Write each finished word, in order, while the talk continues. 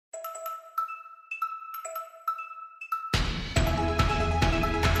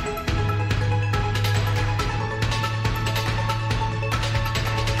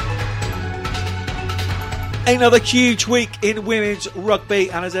Another huge week in women's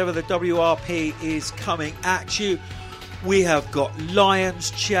rugby, and as ever the WRP is coming at you. We have got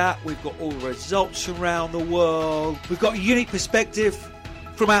Lions chat, we've got all the results from around the world, we've got a unique perspective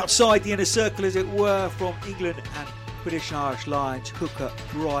from outside the inner circle, as it were, from England and British and Irish Lions, hooker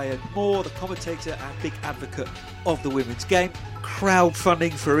Brian Moore, the commentator and big advocate of the women's game.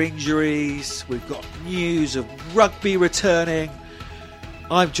 Crowdfunding for injuries, we've got news of rugby returning.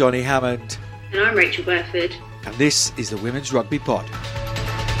 I'm Johnny Hammond. And I'm Rachel Burford. And this is the Women's Rugby Pod.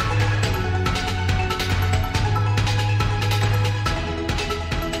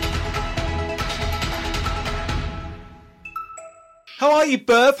 How are you,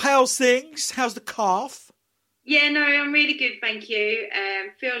 Burf? How's things? How's the calf? Yeah, no, I'm really good, thank you.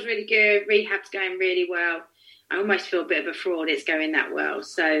 Feels really good. Rehab's going really well. I almost feel a bit of a fraud it's going that well.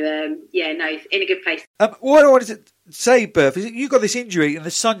 So, yeah, no, in a good place. What I wanted to say, Burf, is you got this injury and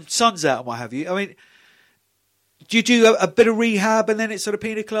the sun's out and what have you. I mean, do you do a bit of rehab and then it's sort of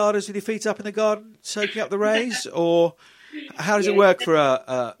pina coladas with your feet up in the garden, soaking up the rays? Or how does it work for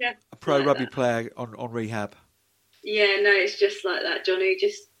a pro like rugby that. player on rehab? Yeah, no, it's just like that, Johnny.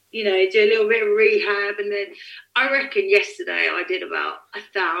 Just, you know, do a little bit of rehab. And then I reckon yesterday I did about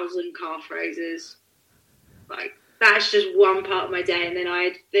 1,000 calf raises. Like, that's just one part of my day. And then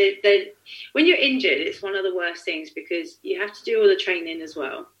when you're injured, it's one of the worst things because you have to do all the training as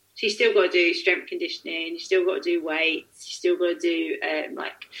well. So you still got to do strength conditioning, you still got to do weights, you still got to do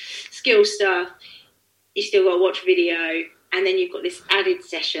skill stuff, you still got to watch video, and then you've got this added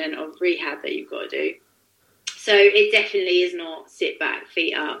session of rehab that you've got to do. So it definitely is not sit back,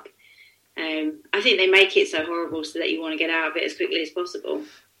 feet up. I think they make it so horrible so that you want to get out of it as quickly as possible.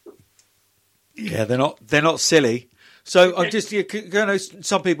 Yeah, they're not silly. So I'm just, you know,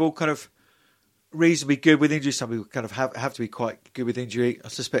 some people kind of reasonably good with injury. Some people kind of have to be quite good with injury. I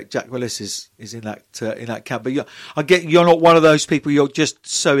suspect Jack Willis is in that camp. But you're not one of those people. You're just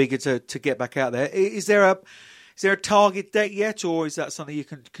so eager to get back out there. Is there a target date yet, or is that something you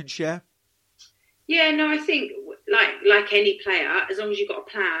can share? Yeah, no, I think like any player, as long as you've got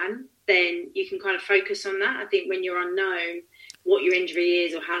a plan, then you can kind of focus on that. I think when you're unknown what your injury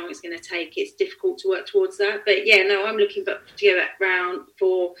is or how long it's going to take, it's difficult to work towards that. But yeah, no, I'm looking to get that round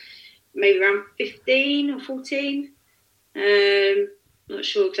for maybe around 15 or 14. Not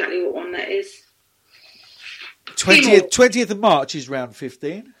sure exactly what one that is. 20th of March is round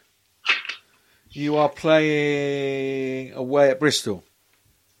 15. You are playing away at Bristol.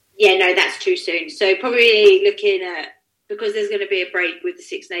 Yeah, no, that's too soon. So probably looking at, because there's going to be a break with the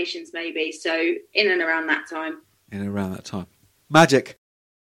Six Nations maybe, so in and around that time. Magic.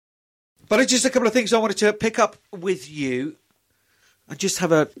 But it's just a couple of things I wanted to pick up with you and just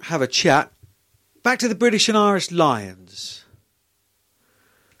have a chat. Back to the British and Irish Lions.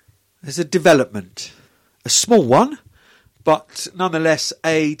 There's a development. A small one, but nonetheless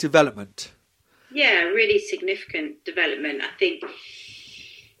a development. Yeah, really significant development. I think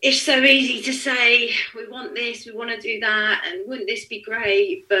it's so easy to say, we want this, we want to do that, and wouldn't this be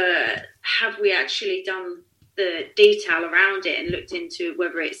great? But have we actually done the detail around it and looked into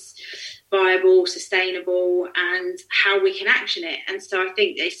whether it's viable, sustainable, and how we can action it? And so I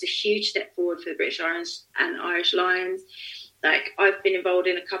think it's a huge step forward for the British and Irish Lions. Like, I've been involved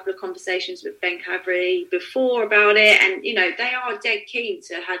in a couple of conversations with Ben Cavery before about it, and, you know, they are dead keen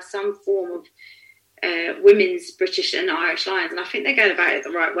to have some form of women's British and Irish Lions, and I think they're going about it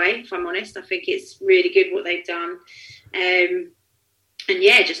the right way, if I'm honest. I think it's really good what they've done. And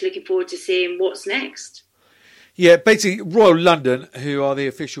yeah, just looking forward to seeing what's next. Yeah, basically Royal London, who are the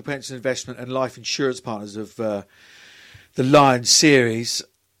official pension investment and life insurance partners of the Lions series,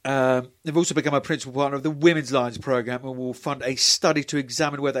 they've also become a principal partner of the Women's Lions programme and will fund a study to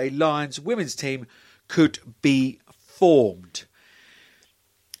examine whether a Lions women's team could be formed.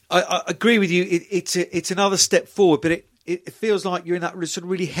 I agree with you. It's another step forward, but it feels like you're in that sort of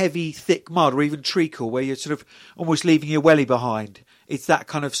really heavy, thick mud, or even treacle, where you're sort of almost leaving your welly behind. It's that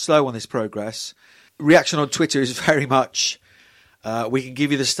kind of slow on this progress. Reaction on Twitter is very much, we can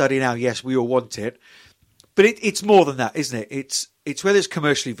give you the study now. Yes, we all want it, but it's more than that, isn't it? It's whether it's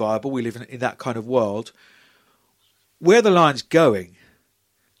commercially viable. We live in that kind of world. Where are the Lions going?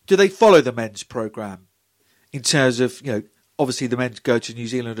 Do they follow the men's programme in terms of, you know? Obviously, the men go to New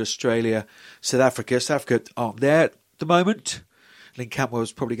Zealand, Australia, South Africa. South Africa aren't there at the moment. Lynn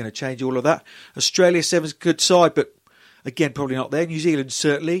Cantwell's probably going to change all of that. Australia, seven's a good side, but again, probably not there. New Zealand,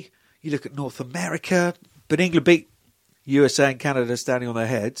 certainly. You look at North America, but England beat USA and Canada standing on their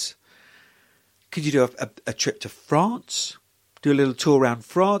heads. Could you do a trip to France? Do a little tour around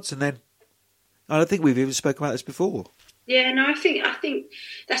France, and then I don't think we've even spoken about this before. Yeah, no, I think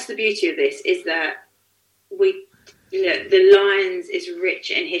that's the beauty of this, is that the Lions is rich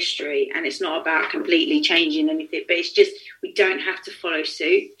in history, and it's not about completely changing anything, but it's just we don't have to follow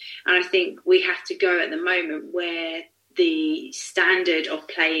suit. And I think we have to go at the moment where the standard of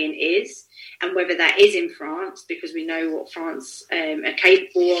playing is, and whether that is in France, because we know what France are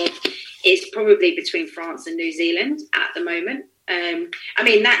capable of, is probably between France and New Zealand at the moment. I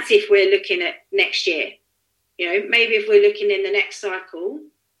mean, that's if we're looking at next year. Maybe if we're looking in the next cycle,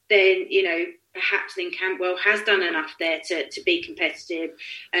 then, perhaps then Campbell has done enough there to be competitive.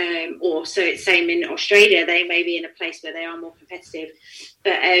 Or so it's same in Australia, they may be in a place where they are more competitive.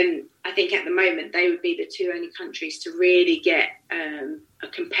 But I think at the moment they would be the two only countries to really get a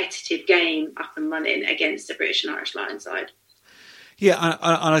competitive game up and running against the British and Irish Lions side. Yeah,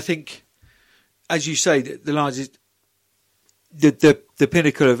 and I think, as you say, the Lions is the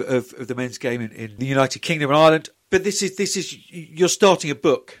pinnacle of the men's game in the United Kingdom and Ireland. But this is you're starting a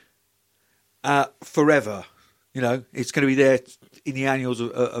book forever. It's going to be there in the annals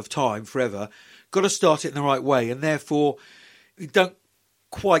of time forever. Got to start it in the right way, and therefore you don't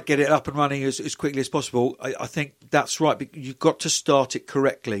quite get it up and running as quickly as possible. I think that's right. But you've got to start it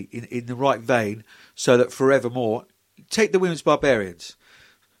correctly in the right vein, so that forevermore. Take the women's barbarians.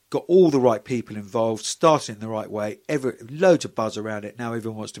 Got all the right people involved, started in the right way, loads of buzz around it. Now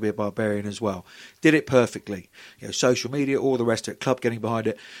everyone wants to be a barbarian as well. Did it perfectly. Social media, all the rest of it, club getting behind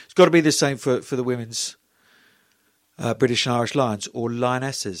it. It's got to be the same for the women's British and Irish Lions, or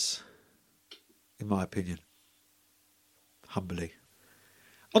Lionesses, in my opinion. Humbly.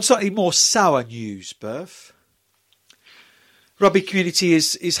 On slightly more sour news, Berth. Rugby community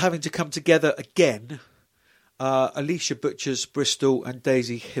is having to come together again. Alicia Butchers, Bristol, and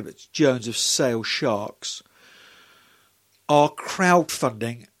Daisy Hibbert-Jones of Sale Sharks are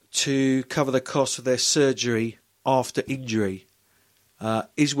crowdfunding to cover the cost of their surgery after injury.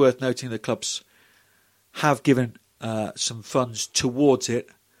 Is worth noting the clubs have given some funds towards it,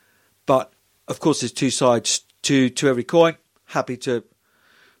 but of course there's two sides to every coin. Happy to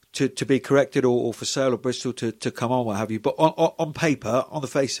be corrected, or for Sale or Bristol to come on, what have you. But on paper, on the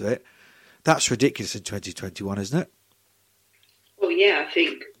face of it, that's ridiculous in 2021, isn't it? Well, yeah, I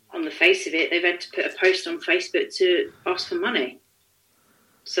think on the face of it, they've had to put a post on Facebook to ask for money.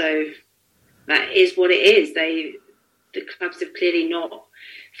 So that is what it is. The clubs have clearly not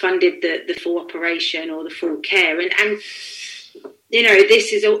funded the full operation or the full care. And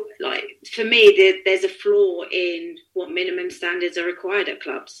this is like, for me, there's a flaw in what minimum standards are required at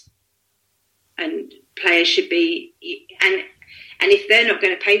clubs. And players should be... And if they're not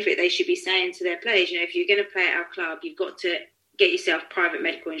going to pay for it, they should be saying to their players, if you're going to play at our club, you've got to get yourself private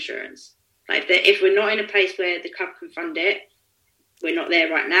medical insurance. Like, if we're not in a place where the club can fund it, we're not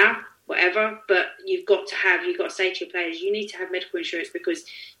there right now, whatever. But you've got to say to your players, you need to have medical insurance, because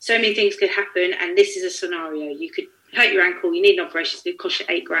so many things could happen. And this is a scenario. You could hurt your ankle, you need an operation, it's going to cost you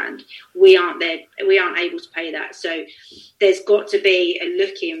 $8,000. We aren't able to pay that. So there's got to be a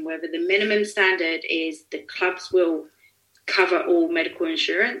look in whether the minimum standard is the clubs will cover all medical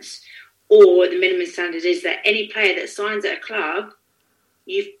insurance, or the minimum standard is that any player that signs at a club,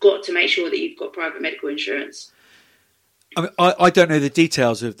 you've got to make sure that you've got private medical insurance. I mean, I don't know the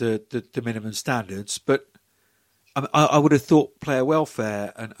details of the minimum standards, but I would have thought player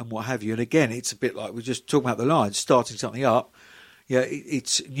welfare and what have you. And again, it's a bit like we're just talking about the Lions, starting something up. Yeah,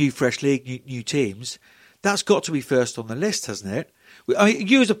 it's new, fresh league, new teams. That's got to be first on the list, hasn't it? I mean,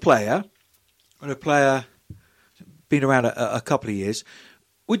 you as a player, been around a couple of years,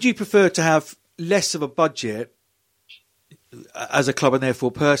 would you prefer to have less of a budget as a club and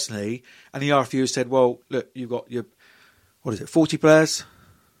therefore personally, and the RFU said, well, look, you've got your, 40 players?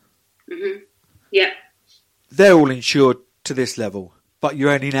 Mm-hmm. Yeah. They're all insured to this level, but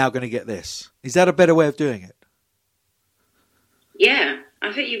you're only now going to get this. Is that a better way of doing it? Yeah,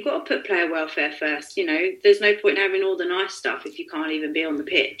 I think you've got to put player welfare first. There's no point in having all the nice stuff if you can't even be on the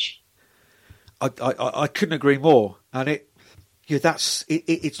pitch. I couldn't agree more, and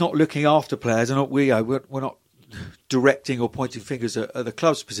it's not looking after players, and we're not directing or pointing fingers at the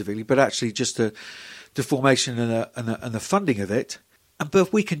club specifically, but actually just the formation and the funding of it.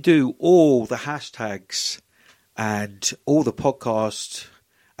 But we can do all the hashtags and all the podcasts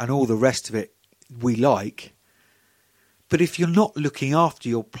and all the rest of it we like, but if you're not looking after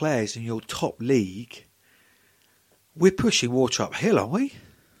your players in your top league, we're pushing water uphill, aren't we?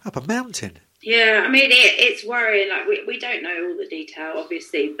 Up a mountain. Yeah, I mean, it's worrying. Like, we don't know all the detail,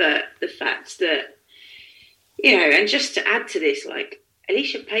 obviously, but the fact that, and just to add to this, like,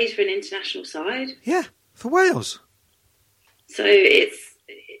 Alicia plays for an international side. Yeah, for Wales. So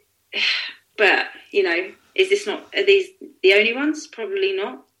but, are these the only ones? Probably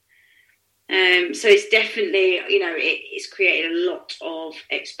not. So it's definitely, it's created a lot of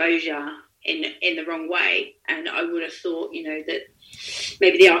exposure in the wrong way. And I would have thought, that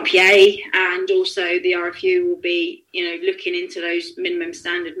maybe the RPA and also the RFU will be, looking into those minimum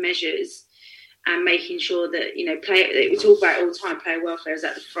standard measures and making sure that, we talk about it all the time, player welfare is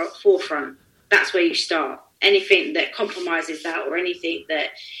at the forefront. That's where you start. Anything that compromises that or anything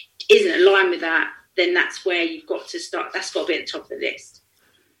that isn't aligned with that, then that's where you've got to start. That's got to be at the top of the list.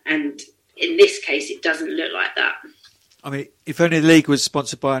 And in this case, it doesn't look like that. I mean, if only the league was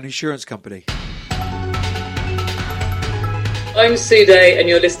sponsored by an insurance company. I'm Sue Day, and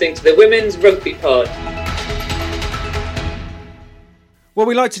you're listening to the Women's Rugby Pod. Well,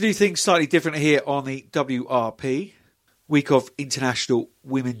 we like to do things slightly different here on the WRP, week of International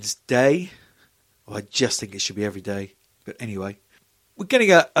Women's Day. Well, I just think it should be every day. But anyway, we're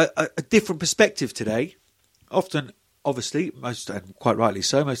getting a different perspective today. Often, obviously, and quite rightly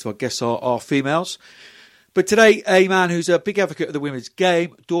so, most of our guests are females. But today, a man who's a big advocate of the women's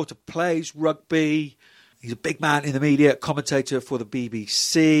game, daughter plays rugby. He's a big man in the media, commentator for the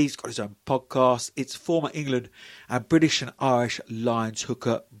BBC. He's got his own podcast. It's former England and British and Irish Lions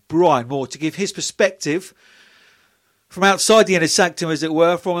hooker Brian Moore to give his perspective from outside the inner sanctum, as it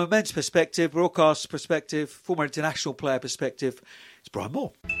were, from a men's perspective, broadcast perspective, former international player perspective. It's Brian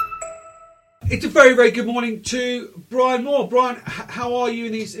Moore. It's a very, very good morning to Brian Moore. Brian, how are you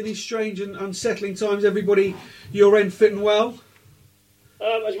in these strange and unsettling times? Everybody, your end fit and well?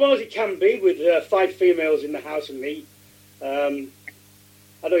 As well as it can be, with 5 females in the house and me. I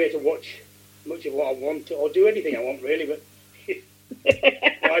don't get to watch much of what I want or do anything I want, really, but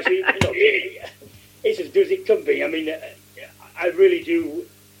actually, it's as good as it can be. I mean, I really do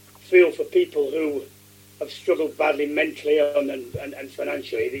feel for people who have struggled badly mentally and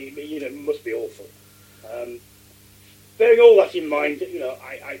financially. It must be awful. Bearing all that in mind,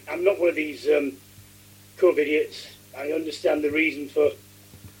 I'm not one of these COVID idiots. I understand the reason for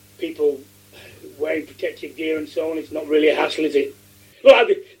people wearing protective gear and so on. It's not really a hassle, is it? Well,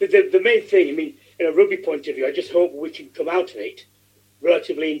 the main thing, in a rugby point of view, I just hope we can come out of it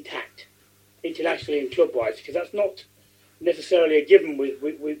relatively intact, internationally and club-wise, because that's not necessarily a given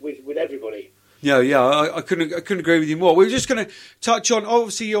with everybody. Yeah, I couldn't agree with you more. We were just going to touch on,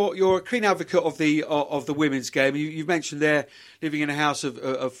 obviously, you're a keen advocate of the women's game. You've mentioned there living in a house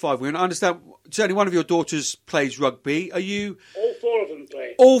of 5 women. I understand certainly one of your daughters plays rugby. Are you? All 4 of them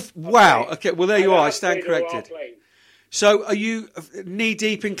play. Wow. Okay. Well, there you are. I stand corrected. So, are you knee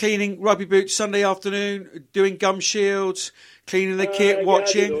deep in cleaning rugby boots Sunday afternoon, doing gum shields, cleaning the kit,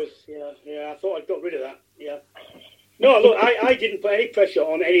 watching? Yeah. I thought I'd got rid of that. Yeah. No, look, I didn't put any pressure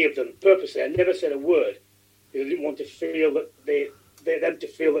on any of them purposely. I never said a word because I didn't want to feel that they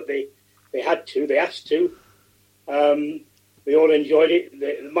had to, they asked to. They all enjoyed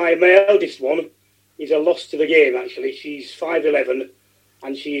it. My eldest one is a loss to the game, actually. She's 5'11",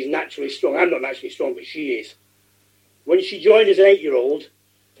 and she's naturally strong. I'm not naturally strong, but she is. When she joined as an 8-year-old,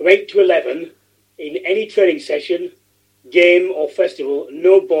 from 8 to 11, in any training session, game or festival,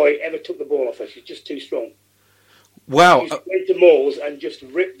 no boy ever took the ball off her. She's just too strong. Wow! She went to malls and just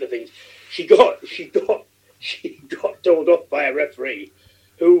ripped the things. She got told off by a referee,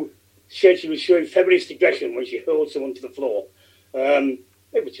 who said she was showing feminist aggression when she hurled someone to the floor.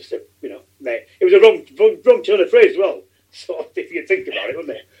 It was just it was a wrong turn of phrase as well. Sort of, if you think about it,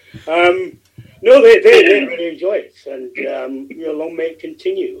 wasn't it? No, they really enjoy it, and long may it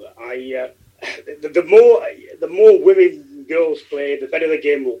continue. The more women girls play, the better the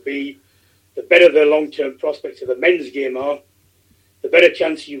game will be. The better the long-term prospects of the men's game are, the better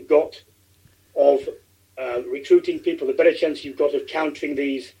chance you've got of recruiting people, the better chance you've got of countering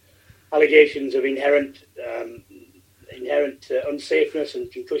these allegations of inherent unsafeness and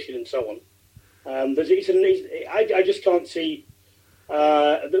concussion and so on. I just can't see...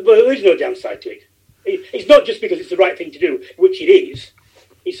 there is no downside to it. It's not just because it's the right thing to do, which it is.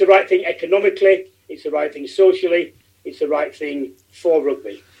 It's the right thing economically, it's the right thing socially, it's the right thing for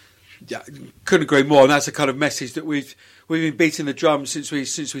rugby. Yeah, couldn't agree more, and that's the kind of message that we've been beating the drum since we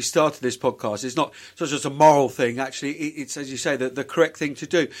started this podcast. It's not just a moral thing. Actually, it's, as you say, the correct thing to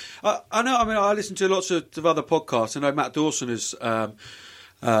do. I know. I listen to lots of other podcasts. I know Matt Dawson has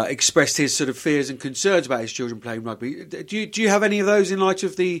expressed his sort of fears and concerns about his children playing rugby. Do you have any of those in light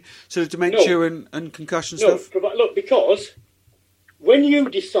of the sort of dementia and concussion stuff? No, look, because when you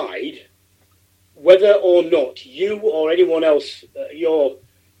decide whether or not you or anyone else you're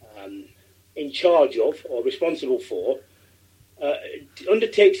in charge of or responsible for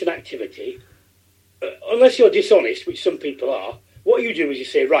undertakes an activity, unless you're dishonest, which some people are, what you do is you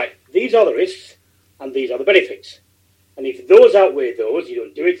say, right, these are the risks and these are the benefits. And if those outweigh those, you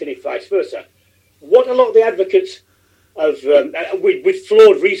don't do it, and if vice versa. What a lot of the advocates of, with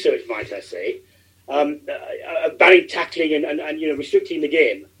flawed research, might I say, banning tackling and restricting the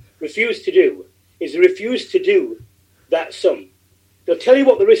game, refuse to do, is they refuse to do that sum. They'll tell you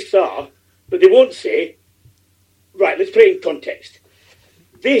what the risks are, but they won't say, right, let's put it in context.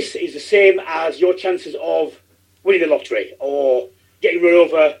 This is the same as your chances of winning the lottery or getting run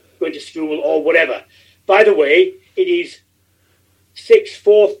over, going to school or whatever. By the way, it is 6th,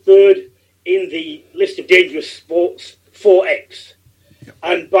 4th, 3rd in the list of dangerous sports, 4x.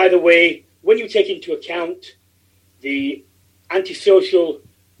 And by the way, when you take into account the antisocial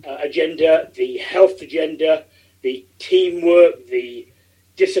agenda, the health agenda, the teamwork, the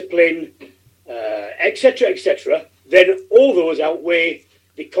discipline, etc., then all those outweigh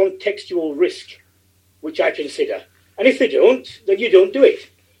the contextual risk, which I consider. And if they don't, then you don't do it.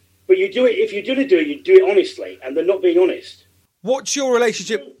 But you do it, if you're going to do it, you do it honestly, and they're not being honest. What's your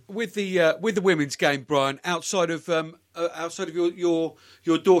relationship with the women's game, Brian? Outside of your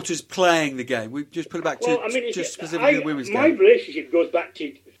daughters playing the game, we just put it back to just specifically the women's game. My relationship goes back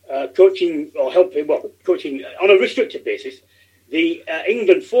to coaching or helping, coaching on a restricted basis. The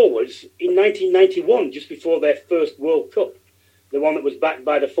England forwards in 1991, just before their first World Cup, the one that was backed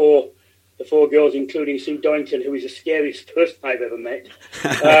by the four girls, including Sue Dorrington, who is the scariest person I've ever met.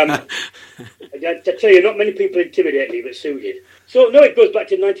 I tell you, not many people intimidate me, but Sue did. So, no, it goes back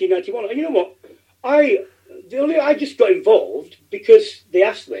to 1991. And you know what? I just got involved because they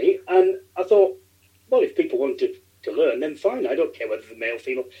asked me, and I thought, well, if people wanted to learn, then fine. I don't care whether they're male,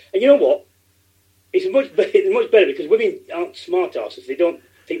 female. And you know what? It's much better because women aren't smart asses. They don't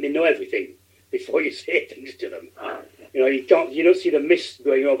think they know everything before you say things to them. You don't see the mist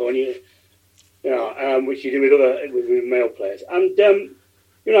going over when which you do with male players. And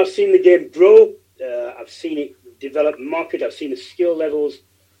I've seen the game grow. I've seen it develop, market. I've seen the skill levels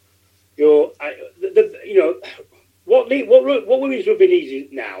go. What women's rugby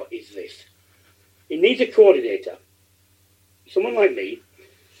needs now is this. It needs a coordinator, someone like me,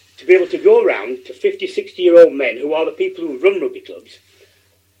 to be able to go around to 50, 60-year-old men who are the people who run rugby clubs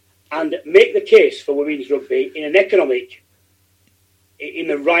and make the case for women's rugby in the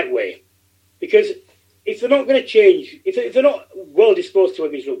right way. Because if they're not going to change, if they're not well disposed to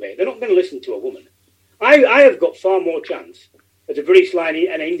women's rugby, they're not going to listen to a woman. I have got far more chance as a British line and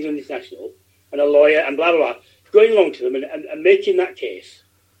an England international and a lawyer and blah, blah, blah, going along to them and making that case.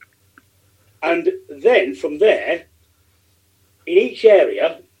 And then from there, in each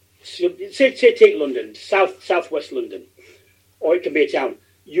area, say take London, southwest London, or it can be a town,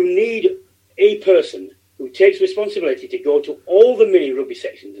 you need a person who takes responsibility to go to all the mini rugby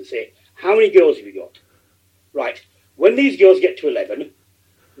sections and say, how many girls have you got? Right, when these girls get to 11,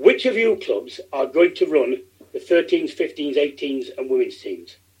 which of you clubs are going to run the 13s, 15s, 18s and women's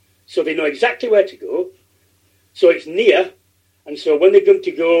teams? So they know exactly where to go. So it's near. And so when they're going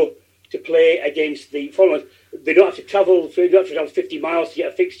to go to play against the followers, they don't have to travel 50 miles to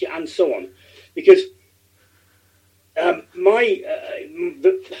get a fixture and so on. Because my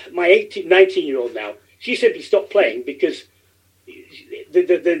 19-year-old now, she simply stopped playing because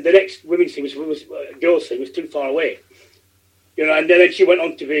the next women's team was girls' team was too far away. And then she went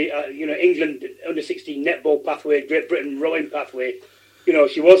on to be England under 16 netball pathway, Great Britain rowing pathway.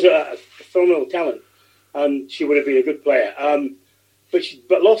 She was a phenomenal talent, and she would have been a good player.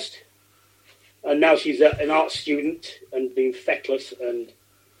 But lost, and now she's an art student and being feckless and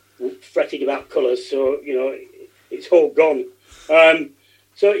fretting about colours. So it's all gone.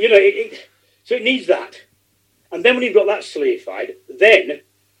 So it needs that. And then when you've got that solidified, then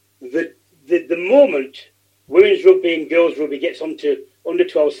the moment women's rugby and girls' rugby gets onto under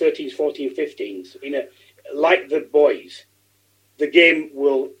 12s, 13s, 14s, 15s, like the boys, the game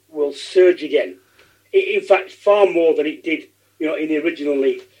will surge again. In fact, far more than it did, in the original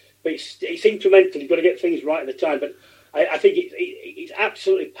league. But it's incremental. You've got to get things right at the time. But I think it's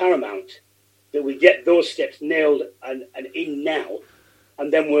absolutely paramount that we get those steps nailed and in now,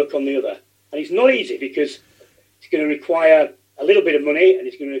 and then work on the other. And it's not easy because it's going to require a little bit of money and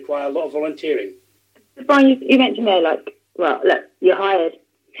it's going to require a lot of volunteering. Brian, you mentioned there, look, you're hired.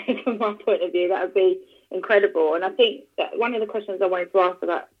 From my point of view, that would be incredible. And I think that one of the questions I wanted to ask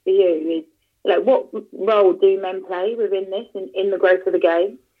about for you is, what role do men play within this in the growth of the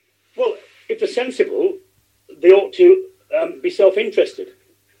game? Well, if they're sensible, they ought to be self-interested.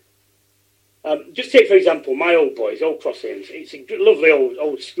 Just take, for example, my old boys, Old Cross Inns. It's a lovely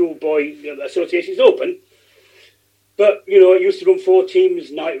old schoolboy association. It's open. But, it used to run 4 teams,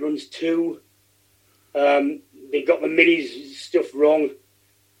 now it runs 2. They got the minis stuff wrong.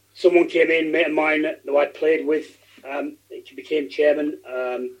 Someone came in, mate of mine, who I played with, he became chairman.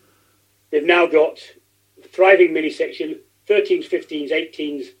 They've now got a thriving mini section, 13s, 15s,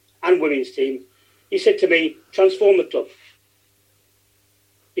 18s, and women's team. He said to me, transform the club.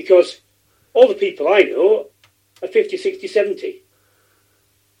 Because all the people I know are 50, 60, 70.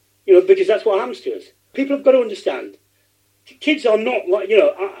 Because that's what happens to us. People have got to understand. Kids are not like,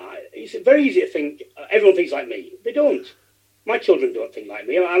 it's very easy to think, everyone thinks like me. They don't. My children don't think like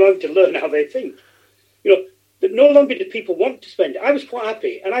me. I'm having to learn how they think. That no longer do people want to spend. I was quite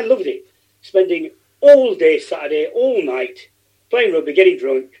happy, and I loved it, spending all day Saturday, all night, playing rugby, getting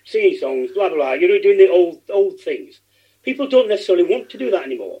drunk, singing songs, blah, blah, blah, doing the old things. People don't necessarily want to do that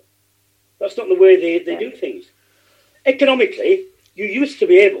anymore. That's not the way they do things. Economically, you used to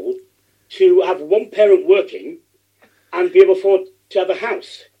be able to have one parent working and be able to afford to have a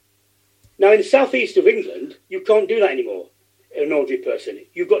house. Now, in the southeast of England, you can't do that anymore, an ordinary person.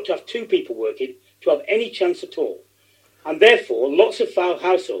 You've got to have two people working to have any chance at all. And therefore, lots of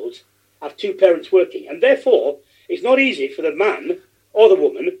households have two parents working. And therefore, it's not easy for the man or the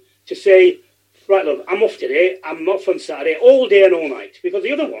woman to say, right, love, I'm off today, I'm off on Saturday, all day and all night. Because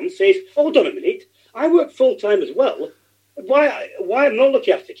the other one says, hold on a minute, I work full-time as well. Why I'm not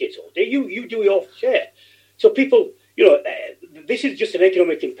looking after the kids all day? You do your share. So people, this is just an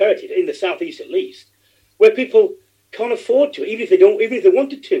economic imperative, in the southeast at least, where people can't afford to, even if they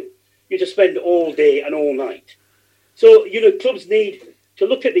wanted to, spend all day and all night. So, clubs need to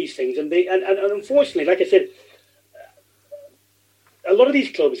look at these things, and unfortunately, like I said, a lot of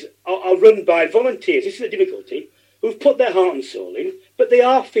these clubs are run by volunteers. This is the difficulty, who've put their heart and soul in, but they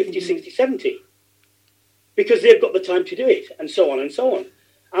are 50, 60, 70, because they've got the time to do it, and so on and so on.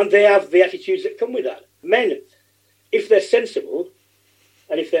 And they have the attitudes that come with that. Men, if they're sensible,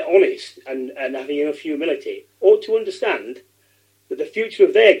 and if they're honest, and having enough humility, ought to understand that the future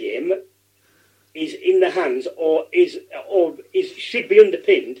of their game is in the hands, or should be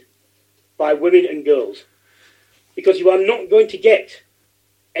underpinned by women and girls. Because you are not going to get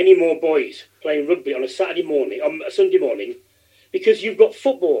any more boys playing rugby on a Saturday morning, on a Sunday morning, because you've got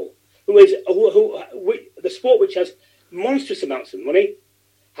football, the sport which has monstrous amounts of money,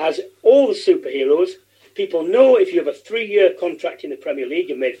 has all the superheroes. People know if you have a 3-year contract in the Premier League,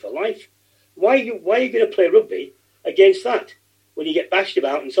 you're made for life. Why are you going to play rugby against that when you get bashed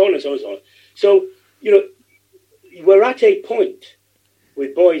about and so on and so on and so on? So, we're at a point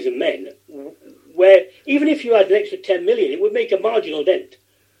with boys and men where even if you had an extra 10 million, it would make a marginal dent.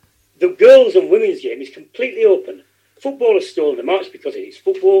 The girls' and women's game is completely open. Football has stolen the march because it is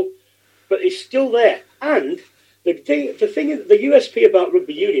football, but it's still there. And the USP about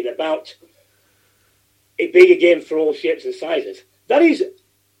rugby union, about it being a game for all shapes and sizes, that is,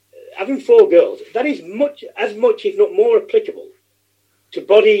 having 4 girls, that is as much, if not more, applicable to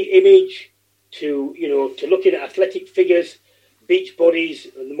body image, to looking at athletic figures, beach bodies,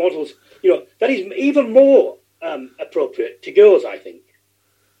 and the models. That is even more appropriate to girls, I think,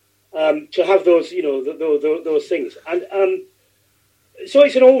 to have those, those things. And so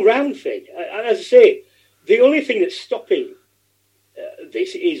it's an all-round thing. And as I say, the only thing that's stopping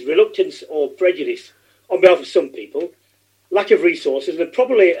this is reluctance or prejudice on behalf of some people, lack of resources, and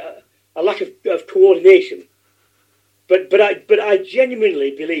probably a lack of coordination. But I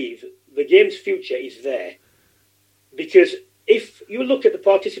genuinely believe the game's future is there, because if you look at the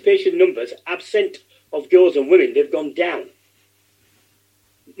participation numbers absent of girls and women, they've gone down.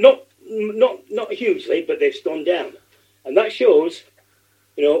 Not hugely, but they've gone down, and that shows,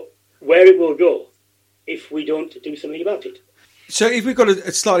 where it will go if we don't do something about it. So, if we've got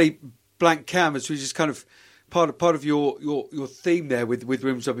a slightly blank canvas, which is kind of part of your theme there with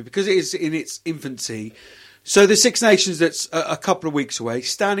women's rugby, because it is in its infancy. So the Six Nations, that's a couple of weeks away,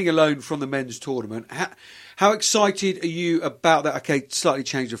 standing alone from the men's tournament. How excited are you about that? Okay, slightly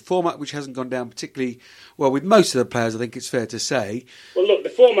changed the format, which hasn't gone down particularly well with most of the players, I think it's fair to say. Well, look, the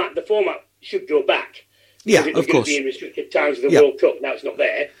format should go back. Yeah, of course. It was in restricted times of the World Cup. Now it's not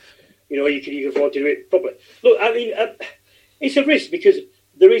there. You can afford to do it properly. Look, I mean, it's a risk because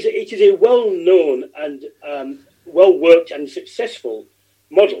it is a well-known and well-worked and successful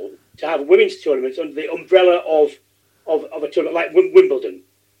model to have women's tournaments under the umbrella of a tournament like Wimbledon.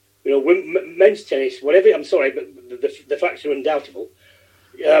 Men's tennis, whatever. I'm sorry, but the facts are undoubtable.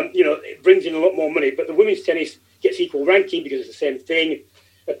 It brings in a lot more money, but the women's tennis gets equal ranking because it's the same thing.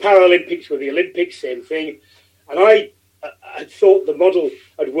 The Paralympics were the Olympics, same thing. And I thought the model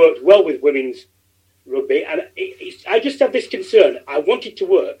had worked well with women's rugby, and I just have this concern. I want it to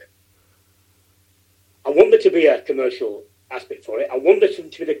work. I want there to be a commercial aspect for it. I want there to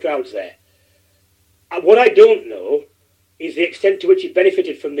be the crowds there. And what I don't know is the extent to which it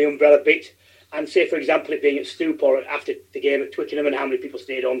benefited from the umbrella bit and say, for example, it being at Stoop or after the game at Twickenham and how many people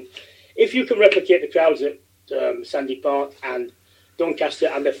stayed on, if you can replicate the crowds at Sandy Park and Doncaster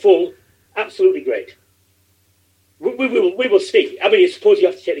and they're full, absolutely great. We will see. I mean, I suppose you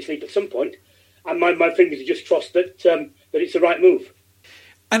have to take this leap at some point, and my fingers are just crossed that it's the right move.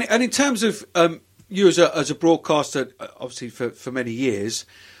 And in terms of you as a broadcaster, obviously for many years,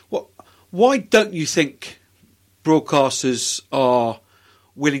 why don't you think broadcasters are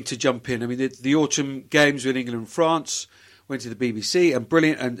willing to jump in? I mean, the autumn games with England and France went to the BBC and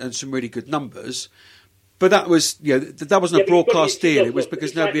brilliant and some really good numbers, but that was that wasn't a broadcast deal. It was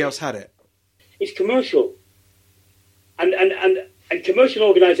because nobody else had it. It's commercial, and commercial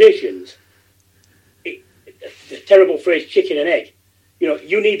organisations. The terrible phrase "chicken and egg."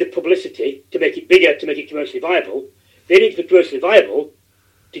 You need the publicity to make it bigger, to make it commercially viable. They need to be commercially viable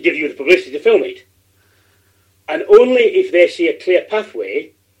to give you the publicity to film it. And only if they see a clear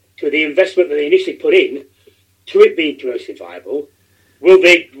pathway to the investment that they initially put in to it being commercially viable, will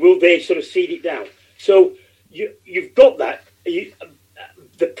they sort of seed it down. So you've got that.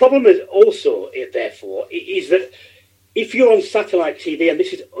 The problem is also, therefore, is that if you're on satellite TV, and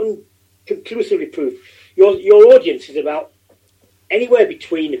this is conclusively proved, your audience is about anywhere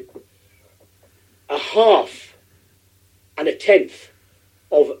between a half and a tenth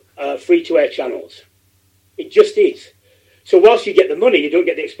of free-to-air channels. It just is. So whilst you get the money, you don't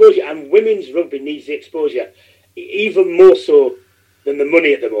get the exposure, and women's rugby needs the exposure even more so than the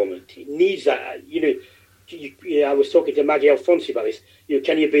money at the moment. It needs that. I was talking to Maggie Alfonsi about this.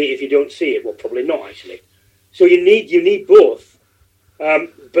 Can you beat it if you don't see it? Well, probably not, actually. So you need both.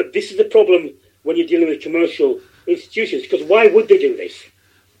 But this is the problem when you're dealing with commercial institutions, because why would they do this?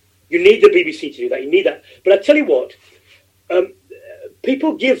 You need the BBC to do that. You need that. But I tell you what,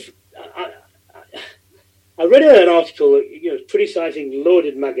 people give. I read an article, criticising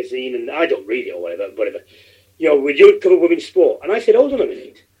Loaded magazine, and I don't read it or whatever. We don't cover women's sport, and I said, hold on a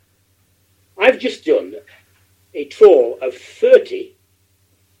minute. I've just done a tour of 30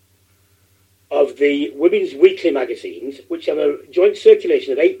 of the women's weekly magazines, which have a joint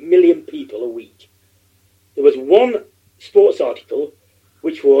circulation of 8 million people a week. There was one sports article,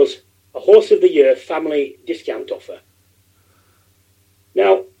 which was a Horse of the Year family discount offer.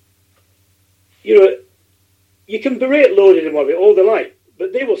 Now, you can berate Loaded and whatever all they like,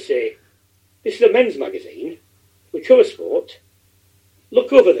 but they will say, this is a men's magazine, we cover sport,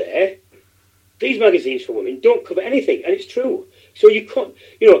 look over there, these magazines for women don't cover anything, and it's true. So you can't,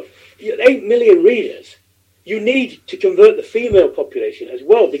 8 million readers, you need to convert the female population as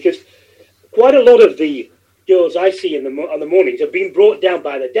well, because quite a lot of the girls I see on the mornings have been brought down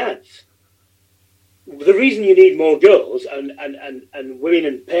by their dads. The reason you need more girls and women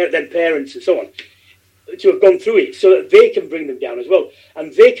and then parents and so on to have gone through it, so that they can bring them down as well,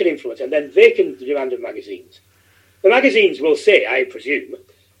 and they can influence, and then they can demand of magazines. The magazines will say, I presume,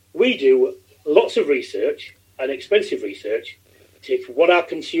 we do lots of research and expensive research to what our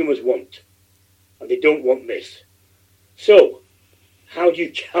consumers want, and they don't want this. So, how do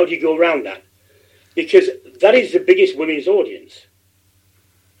you go around that? Because that is the biggest women's audience.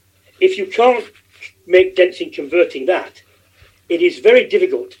 If you can't make dents in converting that, it is very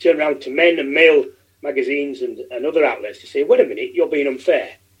difficult to turn around to men and male magazines and other outlets to say, wait a minute, you're being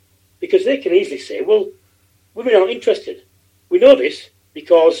unfair. Because they can easily say, well, women aren't interested. We know this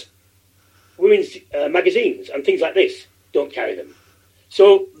because women's magazines and things like this don't carry them.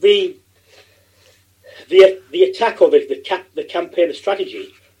 So the attack or the campaign, the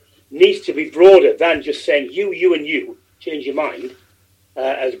strategy needs to be broader than just saying you and you change your mind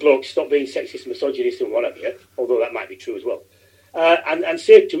as blokes, stop being sexist, misogynist, and whatever. Although that might be true as well. And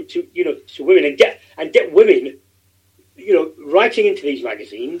say to women and get women, writing into these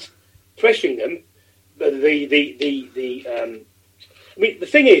magazines, pressuring them. The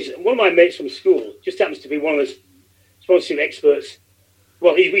thing is, one of my mates from school just happens to be one of the sponsorship experts.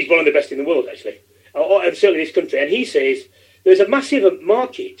 Well, he's one of the best in the world, actually, and certainly this country. And he says there's a massive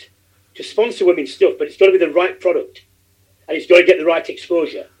market to sponsor women's stuff, but it's got to be the right product, and it's got to get the right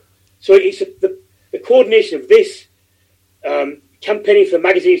exposure. So it's the coordination of this. Campaigning for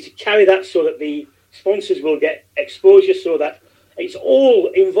magazines to carry that so that the sponsors will get exposure, so that it's all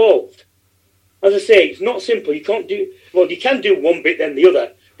involved. As I say, it's not simple. You can do one bit then the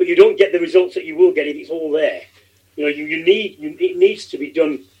other, but you don't get the results that you will get if it's all there. It needs to be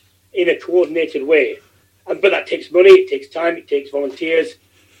done in a coordinated way. But that takes money, it takes time, it takes volunteers.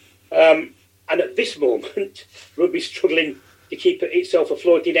 And at this moment, rugby's struggling to keep itself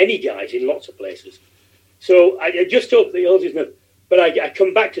afloat in any guise in lots of places. So I just hope that it holds its nerve. But I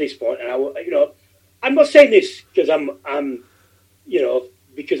come back to this point, and I'm not saying this because I'm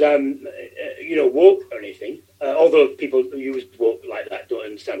because I'm, woke or anything, although people who use woke like that don't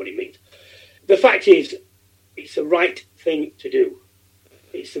understand what it means. The fact is, it's the right thing to do.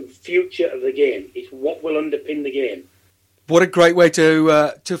 It's the future of the game. It's what will underpin the game. What a great way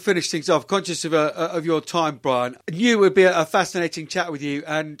to finish things off. Conscious of your time, Brian. It would be a fascinating chat with you,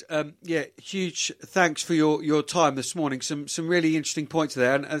 and huge thanks for your time this morning. Some really interesting points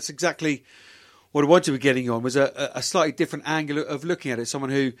there, and that's exactly what I wanted to be getting on, was a slightly different angle of looking at it. Someone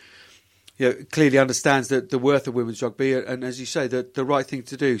who clearly understands the worth of women's rugby, and as you say, the right thing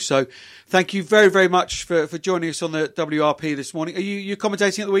to do. So thank you very, very much for joining us on the WRP this morning. Are you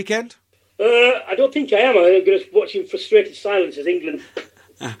commentating at the weekend? I don't think I am. I'm just watching frustrated silence as England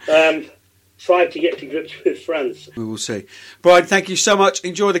try to get to grips with France. We will see. Brian, thank you so much.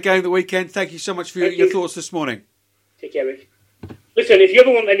 Enjoy the game of the weekend. Thank you so much for your thoughts this morning. Take care, Rick. Listen, if you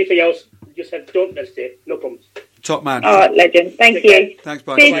ever want anything else, just don't hesitate. No problems. Top man. All right, legend. Thank you. Thanks,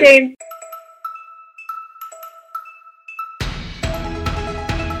 Brian. See you soon.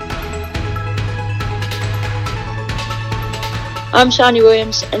 I'm Shani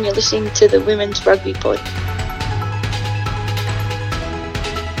Williams, and you're listening to the Women's Rugby Pod.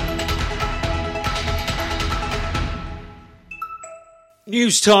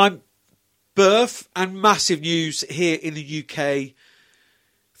 News time. Birth and massive news here in the UK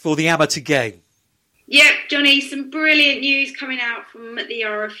for the amateur game. Yep, Johnny, some brilliant news coming out from the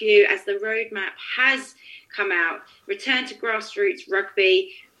RFU as the roadmap has come out. Return to grassroots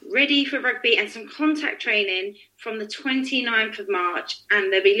rugby, ready for rugby, and some contact training from the 29th of March,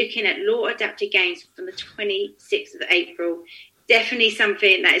 and they'll be looking at law-adapted games from the 26th of April. Definitely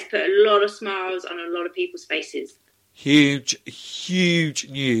something that has put a lot of smiles on a lot of people's faces. Huge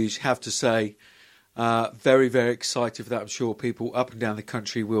news, have to say. Very, very excited for that. I'm sure people up and down the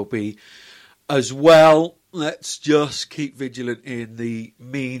country will be as well. Let's just keep vigilant in the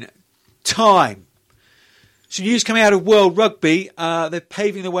meantime. Some news coming out of World Rugby. They're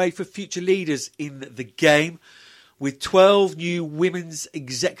paving the way for future leaders in the game with 12 new women's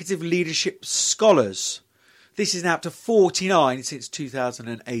executive leadership scholars. This is now up to 49 since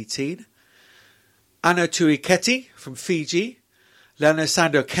 2018. Anna Tuiketi from Fiji, Lana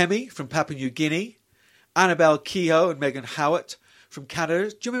Sando-Kemi from Papua New Guinea, Annabelle Kehoe and Megan Howard from Canada.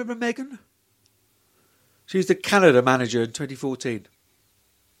 Do you remember Megan? She was the Canada manager in 2014.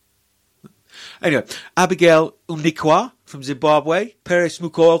 Anyway, Abigail Unikwa from Zimbabwe, Perez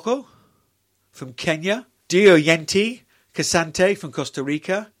Mukoko from Kenya, Dio Yenti Casante from Costa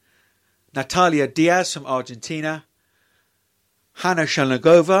Rica, Natalia Diaz from Argentina, Hannah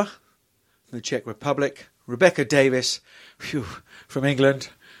Shanagova from the Czech Republic, Rebecca Davis from England,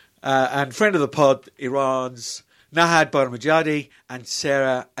 and friend of the pod, Iran's Nahad Barmajadi, and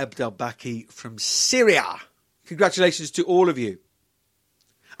Sarah Abdelbaki from Syria. Congratulations to all of you.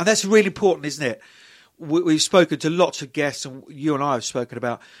 And that's really important, isn't it? We've spoken to lots of guests, and you and I have spoken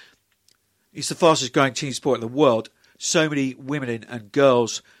about it's the fastest growing team sport in the world. So many women and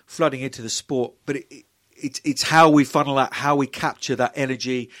girls flooding into the sport, but it's how we funnel that, how we capture that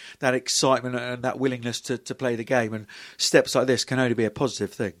energy, that excitement, and that willingness to play the game. And steps like this can only be a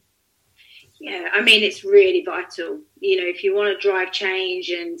positive thing. Yeah, I mean, it's really vital. If you want to drive change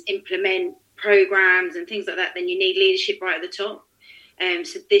and implement programs and things like that, then you need leadership right at the top.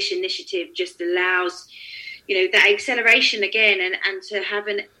 So this initiative just allows, that acceleration again, and to have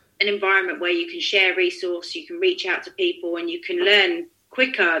an environment where you can share resource, you can reach out to people, and you can learn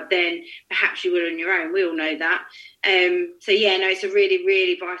quicker than perhaps you would on your own. We all know that. It's a really,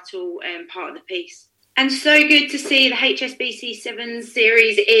 really vital part of the piece. And so good to see the HSBC Sevens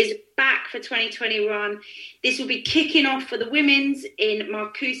series is back for 2021. This will be kicking off for the women's in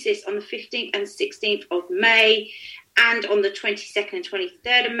Marcoussis on the 15th and 16th of May and on the 22nd and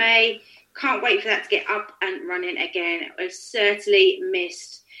 23rd of May. Can't wait for that to get up and running again. I've certainly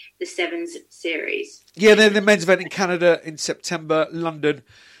missed the Sevens series. Yeah, then the men's event in Canada in September, London.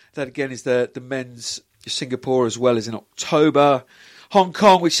 That again is the men's Singapore as well as in October. Hong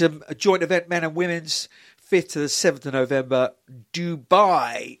Kong, which is a joint event, men and women's, 5th to the 7th of November.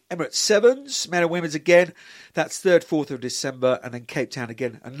 Dubai, Emirates Sevens, men and women's again. That's 3rd, 4th of December. And then Cape Town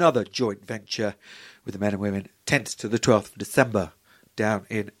again, another joint venture with the men and women, 10th to the 12th of December down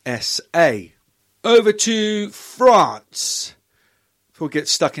in SA. Over to France. Before we get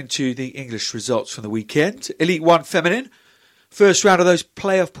stuck into the English results from the weekend. Elite One Feminine. First round of those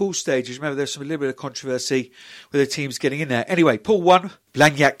playoff pool stages. Remember, there's a little bit of controversy with the teams getting in there. Anyway, Pool 1,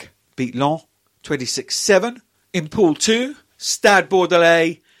 Blagnac beat Lens 26-7. In Pool 2, Stade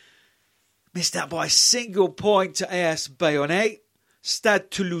Bordelais missed out by a single point to AS Bayonnais.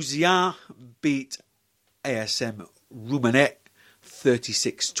 Stade Toulousien beat ASM Roumanet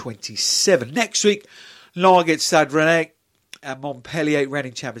 36-27. Next week, Lyon against Stade Rennais, and Montpellier,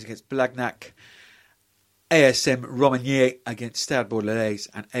 reigning champions, against Blagnac. ASM Romagny against Stade Bordelais,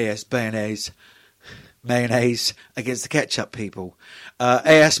 and AS Mayonnaise against the ketchup people.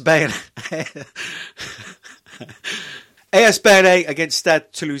 AS Bayonnais against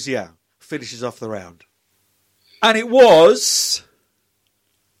Stade Toulousien finishes off the round. And it was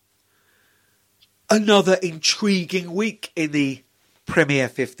another intriguing week in the Premier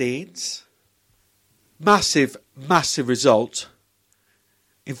 15s. Massive result.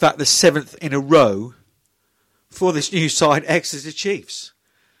 In fact, the 7th in a row for this new side, Exeter Chiefs.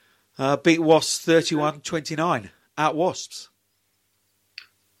 Beat Wasps 31-29 at Wasps.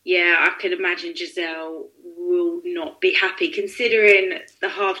 Yeah, I can imagine Giselle will not be happy, considering the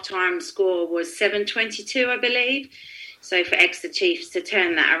half-time score was 7-22, I believe. So for Exeter Chiefs to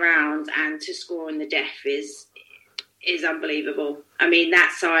turn that around and to score on the death is unbelievable. I mean,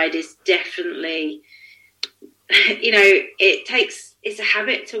 that side is definitely, it's a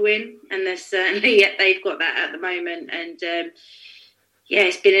habit to win, and they've got that at the moment. And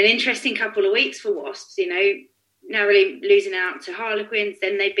it's been an interesting couple of weeks for Wasps, narrowly losing out to Harlequins,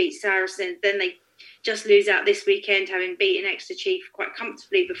 then they beat Saracens, then they just lose out this weekend, having beaten Exeter Chief quite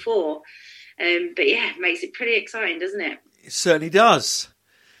comfortably before. It makes it pretty exciting, doesn't it? It certainly does.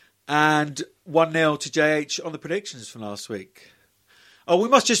 And 1-0 to JH on the predictions from last week. Oh, we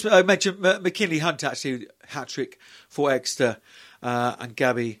must just mention McKinley Hunt, actually, hat-trick for Exeter, and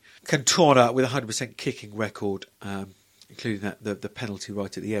Gabby Cantorna with a 100% kicking record, including the penalty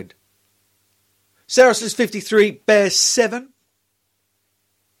right at the end. Saracens 53, Bears 7.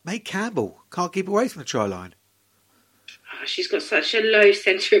 May Campbell can't keep away from the try line. Oh, she's got such a low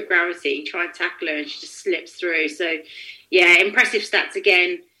centre of gravity. You try and tackle her and she just slips through. So, impressive stats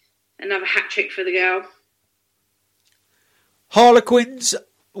again. Another hat-trick for the girl. Harlequins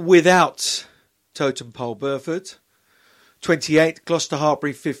without Totem Pole Burford. 28, Gloucester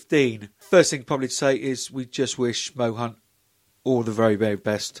Hartbury 15. First thing probably to say is we just wish Mo Hunt all the very, very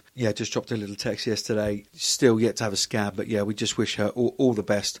best. Yeah, just dropped a little text yesterday. Still yet to have a scan, but we just wish her all the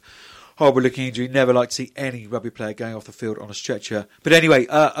best. Horrible looking injury. Never like to see any rugby player going off the field on a stretcher. But anyway,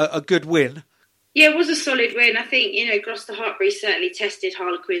 a good win. Yeah, it was a solid win. I think, Gloucester Hartbury certainly tested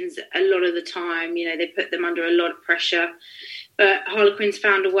Harlequins a lot of the time. They put them under a lot of pressure. But Harlequins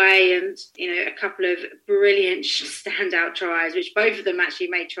found a way, and, a couple of brilliant standout tries, which both of them actually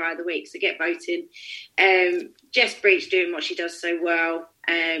made try of the week, so get voting. Jess Breach doing what she does so well.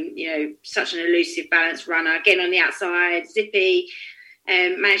 Such an elusive, balanced runner. Getting on the outside, zippy.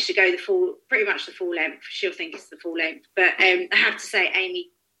 Managed to go pretty much the full length. She'll think it's the full length. But I have to say, Amy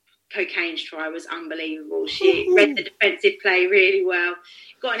Cocaine's try was unbelievable. She read the defensive play really well,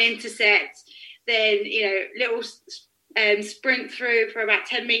 got an intercept, then, little sprint through for about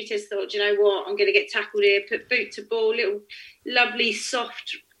 10 metres, thought, do you know what, I'm going to get tackled here, put boot to ball, little lovely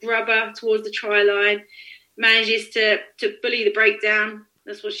soft rubber towards the try line, manages to bully the breakdown.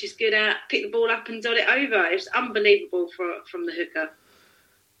 That's what she's good at, pick the ball up and dot it over. It was unbelievable from the hooker.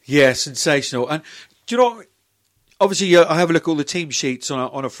 Yeah, sensational. And do you know what? Obviously, I have a look at all the team sheets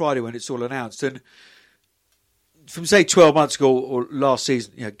on a Friday when it's all announced. And from, say, 12 months ago or last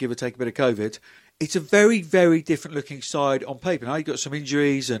season, give or take a bit of COVID, it's a very, very different looking side on paper. Now, you've got some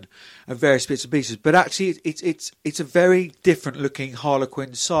injuries and various bits and pieces. But actually, it's a very different looking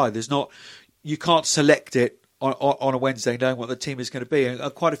Harlequin side. You can't select it on a Wednesday knowing what the team is going to be. And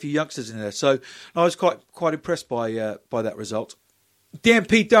quite a few youngsters in there. So I was quite impressed by that result.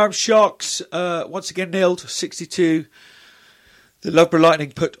 DMP Durham Sharks once again nilled 62. The Loughborough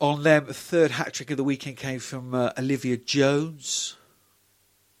Lightning put on them. A third hat-trick of the weekend came from Olivia Jones,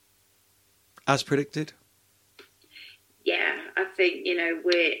 as predicted. Yeah, I think,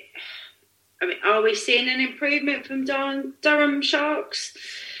 are we seeing an improvement from Durham Sharks?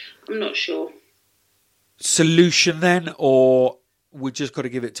 I'm not sure. Solution then, or we just got to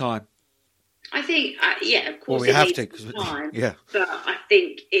give it time? I think, of course, well, we have to. Time, yeah. But I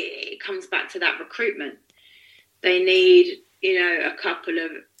think it comes back to that recruitment. They need, a couple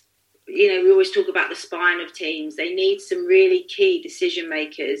of, we always talk about the spine of teams. They need some really key decision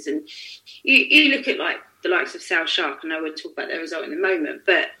makers. And you look at the likes of South Shark, I know we'll talk about their result in a moment,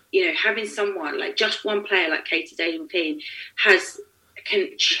 but, having someone like just one player like Katie Daly-McLean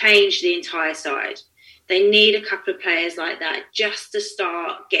can change the entire side. They need a couple of players like that just to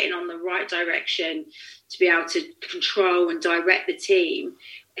start getting on the right direction, to be able to control and direct the team.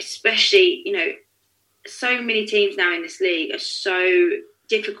 Especially, so many teams now in this league are so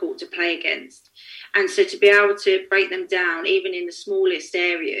difficult to play against. And so to be able to break them down, even in the smallest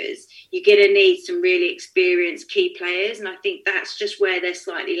areas, you're going to need some really experienced key players. And I think that's just where they're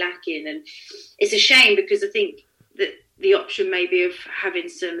slightly lacking. And it's a shame because I think that the option maybe of having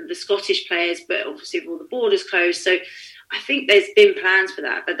some of the Scottish players, but obviously with all the borders closed. So I think there's been plans for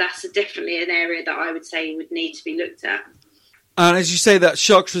that, but that's definitely an area that I would say would need to be looked at. And as you say, that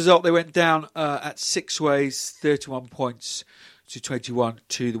Sharks result, they went down at six ways, 31 points to 21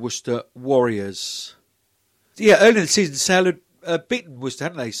 to the Worcester Warriors. Yeah, early in the season, Sale had beaten Worcester,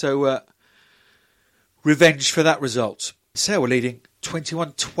 hadn't they? So revenge for that result. Sale were leading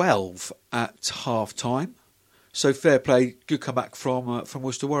 21-12 at half-time. So fair play, good comeback from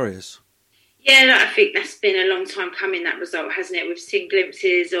Worcester Warriors. Yeah, I think that's been a long time coming, that result, hasn't it? We've seen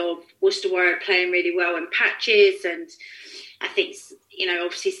glimpses of Worcester Warriors playing really well in patches, and I think,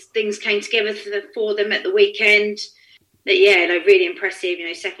 obviously things came together for them at the weekend. But yeah, really impressive,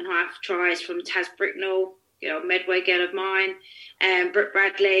 second half tries from Taz Bricknell, Medway girl of mine, Brooke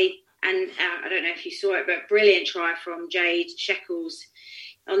Bradley, and I don't know if you saw it, but brilliant try from Jade Shekels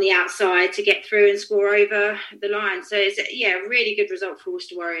on the outside to get through and score over the line. So it's a really good result for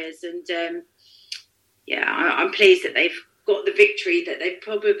Worcester Warriors, and I'm pleased that they've got the victory that they've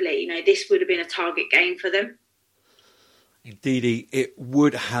probably, this would have been a target game for them. Indeed, it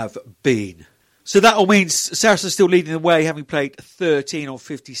would have been. So that all means Saracens still leading the way, having played 13 on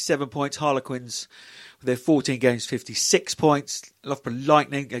 57 points. Harlequins with their 14 games, 56 points. Loughborough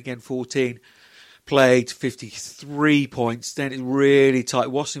Lightning, again 14, played 53 points. Then it's really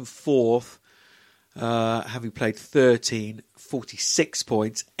tight. Wasson fourth, having played 13, 46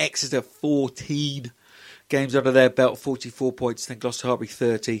 points. Exeter 14 games under their belt, 44 points. Then Gloucester Hartpury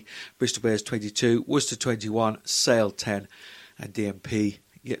 30, Bristol Bears 22, Worcester 21, Sale 10, and DMP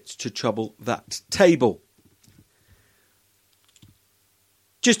yet to trouble that table.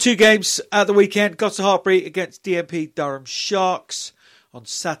 Just two games at the weekend. Gloucester Hartpury against DMP Durham Sharks on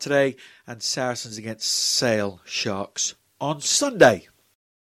Saturday, and Saracens against Sale Sharks on Sunday.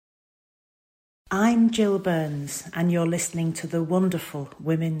 I'm Jill Burns, and you're listening to the wonderful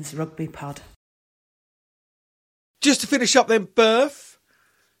Women's Rugby Pod. Just to finish up then, Berth,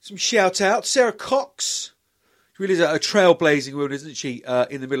 some shout-outs. Sarah Cox, really is a trailblazing woman, isn't she,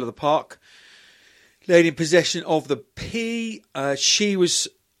 in the middle of the park. Lady in possession of the P. She was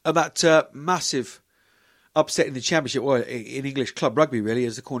at that massive upset in the championship, or in English club rugby, really,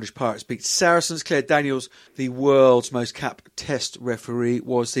 as the Cornish Pirates beat Saracens. Claire Daniels, the world's most capped test referee,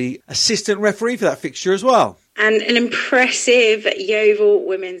 was the assistant referee for that fixture as well. And an impressive Yeovil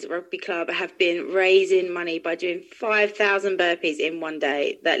Women's Rugby Club have been raising money by doing 5,000 burpees in one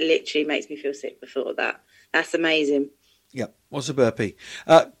day. That literally makes me feel sick, the thought of that. That's amazing. Yeah, what's a burpee?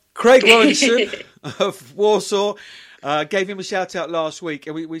 Craig Lawrenson of Warsaw gave him a shout out last week,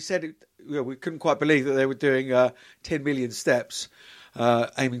 and we said we couldn't quite believe that they were doing 10 million steps,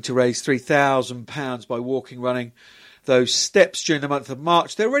 aiming to raise £3,000 by running those steps during the month of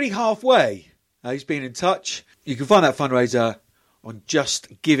March. They're already halfway. He's been in touch. You can find that fundraiser on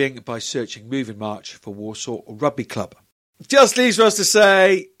Just Giving by searching Move in March for Warsaw Rugby Club. Just leaves for us to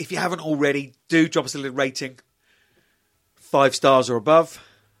say, if you haven't already, do drop us a little rating. 5 stars or above.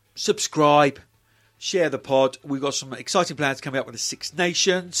 Subscribe. Share the pod. We've got some exciting plans coming up with the Six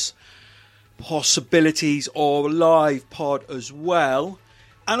Nations. Possibilities of a live pod as well.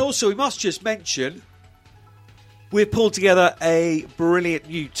 And also, we must just mention, we've pulled together a brilliant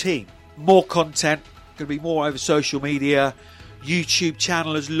new team. More content, going to be more over social media. YouTube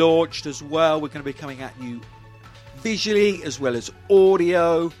channel has launched as well. We're going to be coming at you visually as well as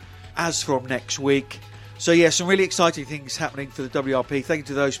audio as from next week. So yeah, some really exciting things happening for the WRP. Thank you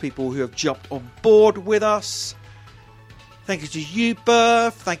to those people who have jumped on board with us. Thank you to you,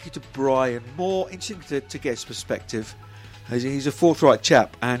 Berth. Thank you to Brian Moore. Interesting to get his perspective. He's a forthright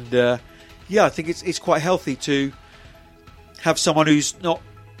chap, and I think it's quite healthy to have someone who's not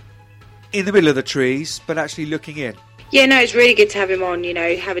in the middle of the trees, but actually looking in. Yeah, no, it's really good to have him on,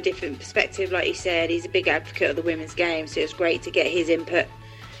 have a different perspective. Like you said, he's a big advocate of the women's game, so it's great to get his input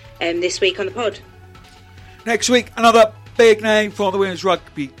this week on the pod. Next week, another big name from the women's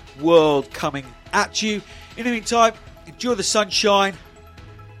rugby world coming at you. In the meantime, enjoy the sunshine,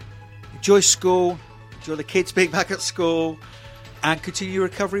 enjoy school, enjoy the kids being back at school, and continue your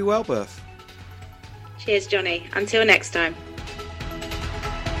recovery well, Berth. Cheers, Johnny. Until next time.